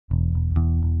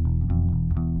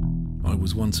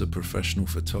was once a professional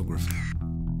photographer,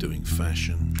 doing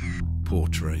fashion,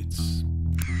 portraits,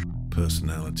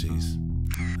 personalities,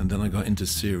 and then I got into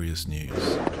serious news,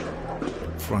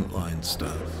 frontline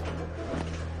stuff.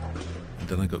 And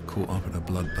then I got caught up in a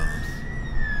bloodbath,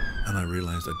 and I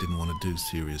realized I didn't want to do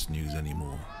serious news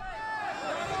anymore.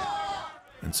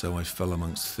 And so I fell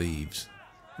amongst thieves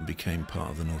and became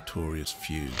part of the notorious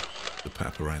few, the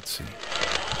paparazzi.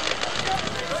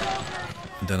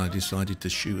 And then I decided to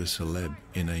shoot a celeb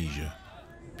in Asia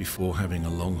before having a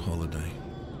long holiday.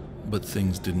 But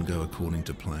things didn't go according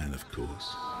to plan, of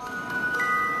course.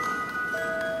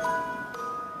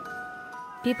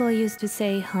 People used to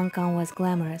say Hong Kong was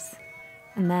glamorous,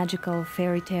 a magical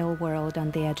fairy tale world on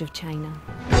the edge of China.